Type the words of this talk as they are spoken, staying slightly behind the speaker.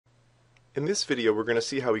In this video, we're going to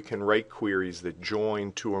see how we can write queries that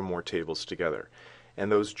join two or more tables together. And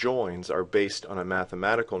those joins are based on a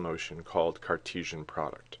mathematical notion called Cartesian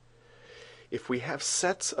product. If we have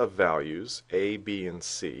sets of values, a, b, and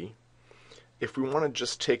c, if we want to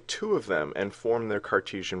just take two of them and form their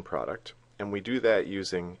Cartesian product, and we do that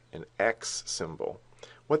using an x symbol,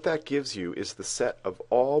 what that gives you is the set of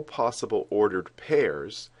all possible ordered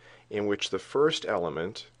pairs in which the first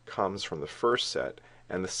element comes from the first set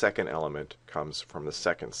and the second element comes from the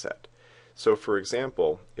second set. So for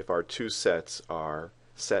example, if our two sets are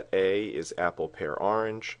set A is apple, pear,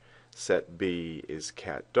 orange, set B is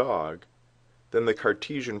cat, dog, then the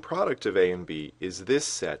Cartesian product of A and B is this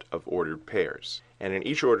set of ordered pairs. And in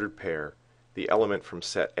each ordered pair, the element from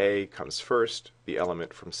set A comes first, the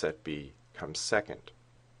element from set B comes second.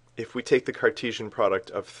 If we take the Cartesian product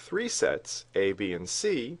of three sets, A, B, and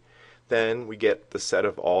C, then we get the set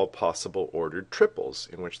of all possible ordered triples,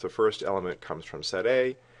 in which the first element comes from set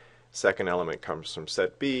A, second element comes from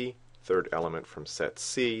set B, third element from set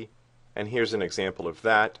C, and here's an example of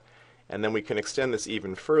that. And then we can extend this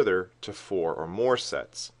even further to four or more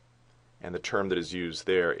sets. And the term that is used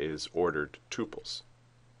there is ordered tuples.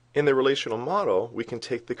 In the relational model, we can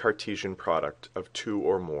take the Cartesian product of two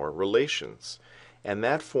or more relations, and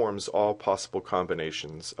that forms all possible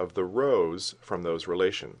combinations of the rows from those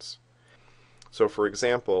relations. So for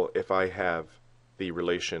example, if I have the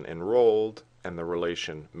relation enrolled and the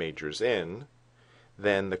relation majors in,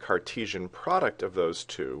 then the Cartesian product of those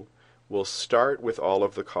two will start with all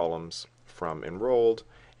of the columns from enrolled,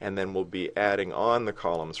 and then we'll be adding on the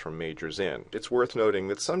columns from majors in. It's worth noting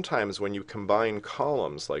that sometimes when you combine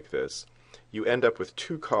columns like this, you end up with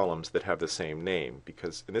two columns that have the same name,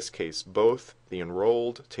 because in this case both the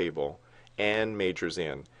enrolled table and majors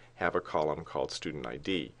in have a column called student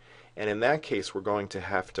ID. And in that case we're going to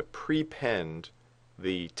have to prepend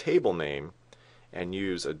the table name and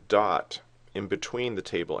use a dot in between the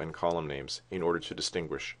table and column names in order to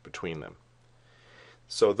distinguish between them.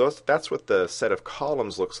 So that's what the set of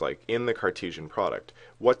columns looks like in the Cartesian product.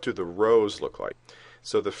 What do the rows look like?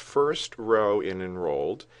 So the first row in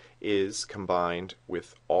enrolled is combined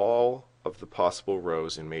with all of the possible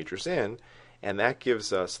rows in majors in, and that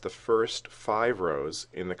gives us the first 5 rows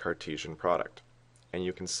in the Cartesian product. And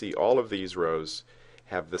you can see all of these rows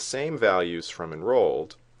have the same values from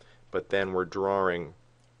enrolled, but then we're drawing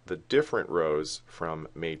the different rows from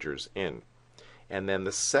majors in. And then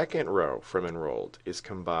the second row from enrolled is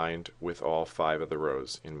combined with all 5 of the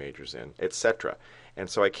rows in majors in, etc. And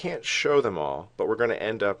so I can't show them all, but we're going to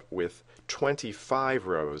end up with 25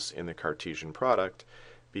 rows in the Cartesian product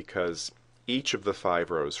because each of the 5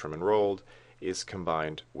 rows from enrolled is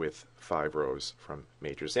combined with 5 rows from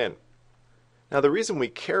majors in. Now the reason we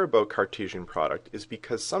care about Cartesian product is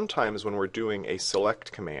because sometimes when we're doing a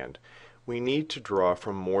select command, we need to draw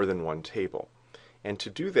from more than one table. And to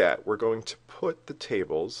do that, we're going to put the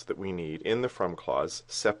tables that we need in the from clause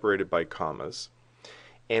separated by commas.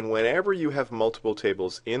 And whenever you have multiple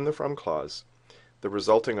tables in the from clause, the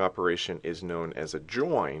resulting operation is known as a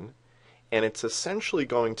join, and it's essentially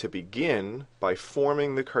going to begin by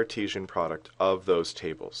forming the Cartesian product of those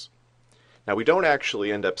tables. Now we don't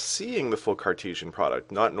actually end up seeing the full Cartesian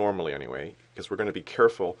product, not normally anyway, because we're going to be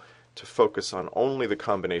careful to focus on only the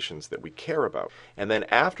combinations that we care about. And then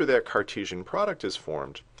after that Cartesian product is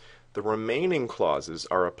formed, the remaining clauses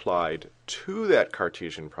are applied to that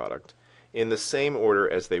Cartesian product in the same order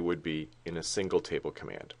as they would be in a single table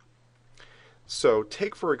command. So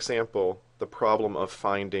take for example the problem of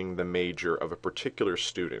finding the major of a particular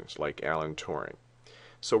student like Alan Turing.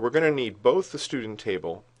 So we're going to need both the student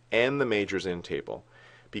table and the majors in table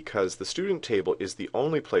because the student table is the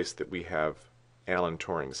only place that we have Alan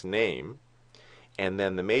Turing's name, and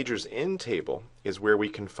then the majors in table is where we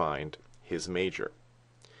can find his major.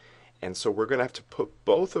 And so we're going to have to put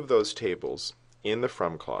both of those tables in the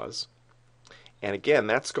from clause, and again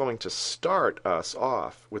that's going to start us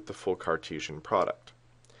off with the full Cartesian product.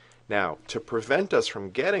 Now to prevent us from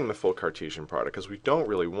getting the full Cartesian product, because we don't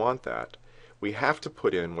really want that, we have to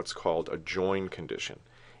put in what's called a join condition.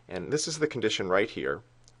 And this is the condition right here.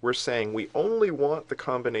 We're saying we only want the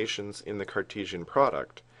combinations in the Cartesian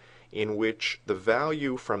product in which the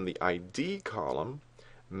value from the ID column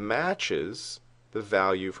matches the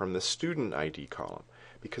value from the student ID column,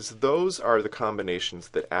 because those are the combinations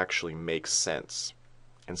that actually make sense.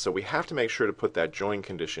 And so we have to make sure to put that join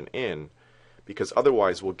condition in, because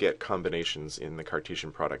otherwise we'll get combinations in the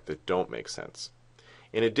Cartesian product that don't make sense.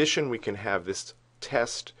 In addition, we can have this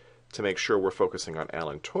test to make sure we're focusing on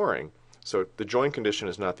Alan Turing. So the join condition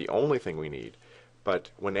is not the only thing we need,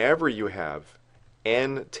 but whenever you have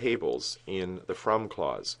n tables in the from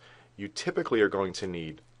clause, you typically are going to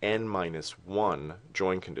need n minus 1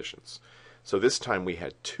 join conditions. So this time we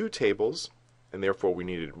had 2 tables, and therefore we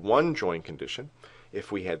needed 1 join condition.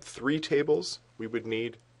 If we had 3 tables, we would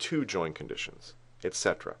need 2 join conditions,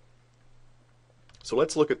 etc. So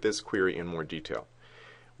let's look at this query in more detail.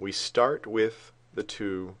 We start with the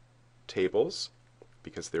 2 tables,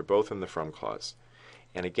 because they're both in the from clause.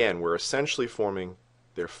 And again, we're essentially forming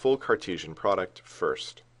their full Cartesian product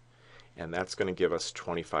first. And that's going to give us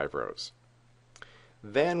 25 rows.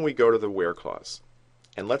 Then we go to the where clause.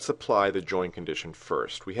 And let's apply the join condition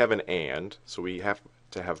first. We have an and, so we have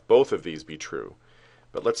to have both of these be true.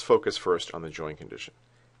 But let's focus first on the join condition.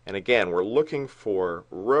 And again, we're looking for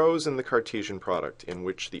rows in the Cartesian product in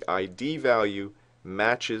which the ID value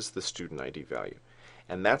matches the student ID value.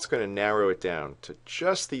 And that's going to narrow it down to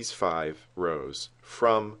just these 5 rows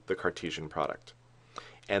from the Cartesian product.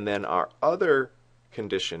 And then our other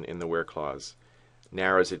condition in the where clause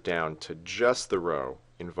narrows it down to just the row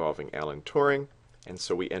involving Alan Turing, and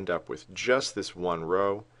so we end up with just this one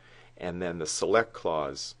row, and then the select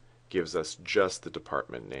clause gives us just the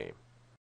department name.